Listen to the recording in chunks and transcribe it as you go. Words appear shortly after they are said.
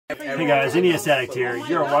Hey guys, NES Addict here.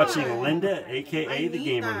 You're watching Linda, aka the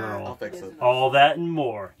Gamer Girl. I'll fix it. All that and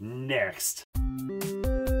more next.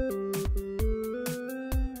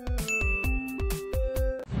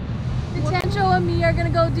 NintenJoe and me are gonna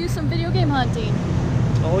go do some video game hunting.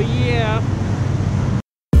 Oh yeah.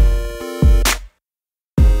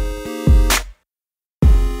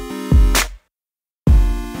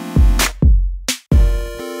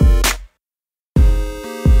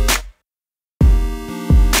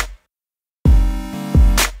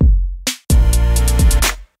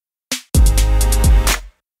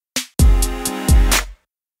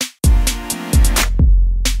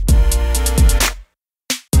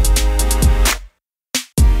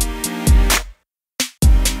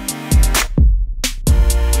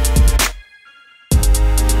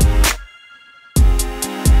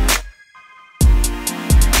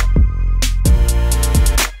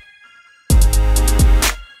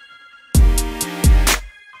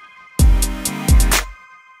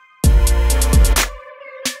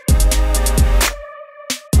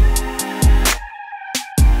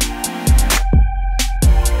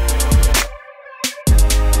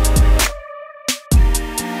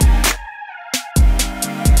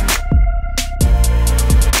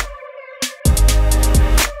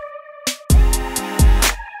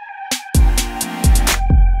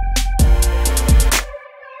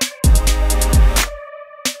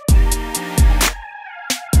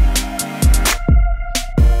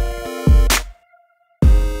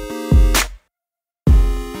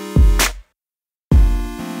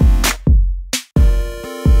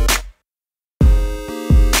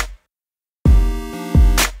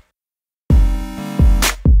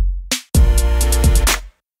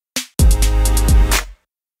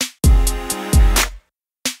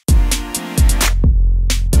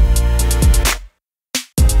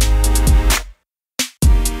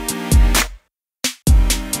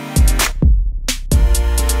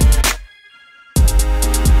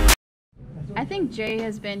 I think Jay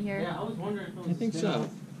has been here. Yeah, I was wondering if it was I think so.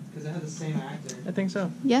 Because it had the same actor. I think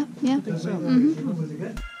so. Yeah, yeah. I think so. Mm-hmm. Was it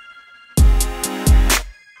good?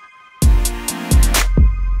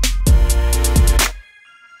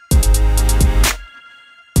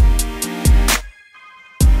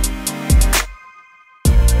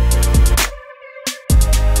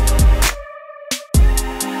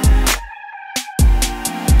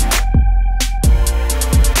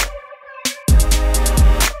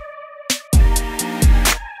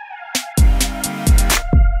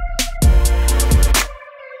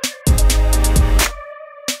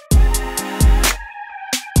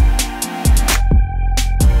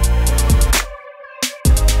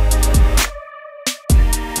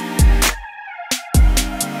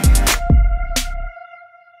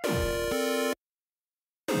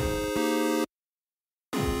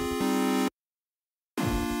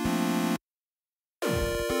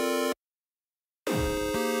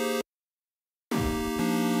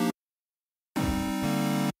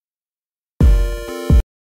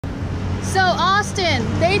 So Austin,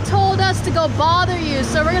 they told us to go bother you,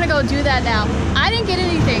 so we're gonna go do that now. I didn't get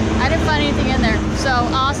anything. I didn't find anything in there. So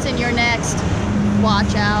Austin, you're next.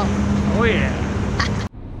 Watch out. Oh yeah.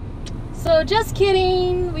 So just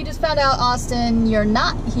kidding. We just found out, Austin, you're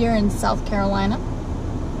not here in South Carolina.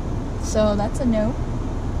 So that's a no.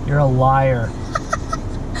 You're a liar.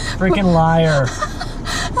 Freaking liar.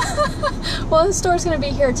 Well, the store's gonna be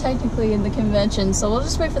here technically in the convention, so we'll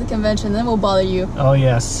just wait for the convention, then we'll bother you. Oh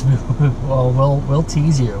yes. Well, we'll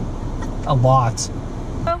tease you a lot.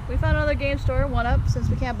 So we found another game store, one up. Since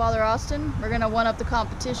we can't bother Austin, we're gonna one up the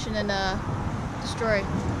competition and destroy.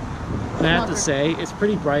 I have to say, it's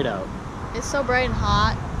pretty bright out. It's so bright and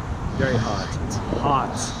hot. Very hot. It's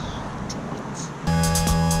hot.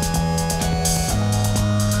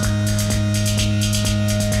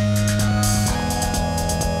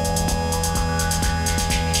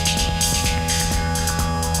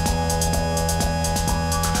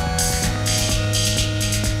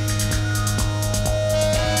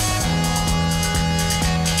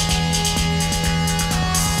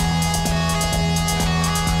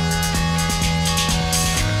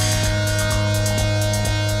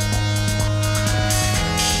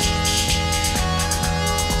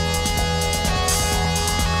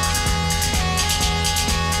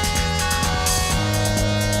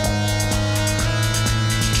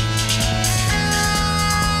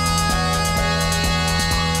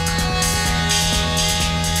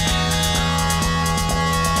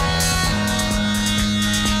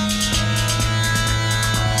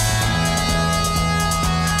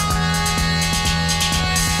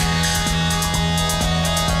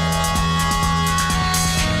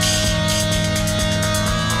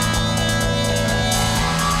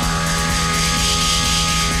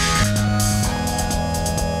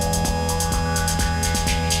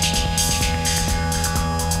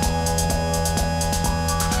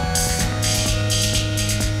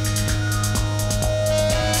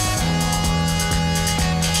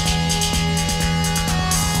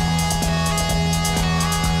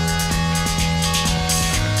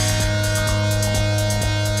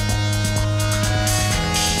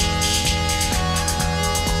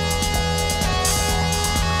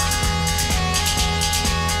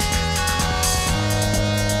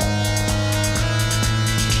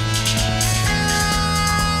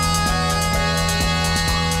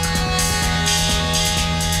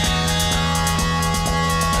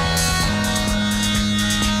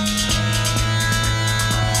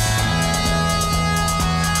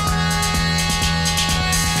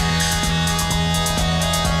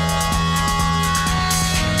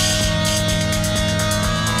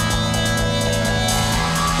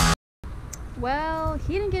 Well,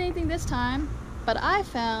 he didn't get anything this time, but I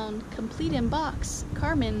found complete in box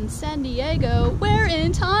Carmen Sandiego. Where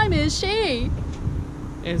in time is she?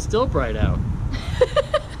 And it's still bright out.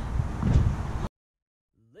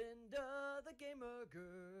 Linda the gamer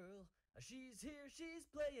girl, she's here, she's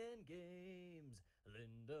playing games.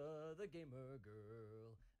 Linda the gamer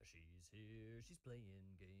girl, she's here, she's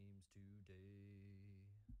playing games today.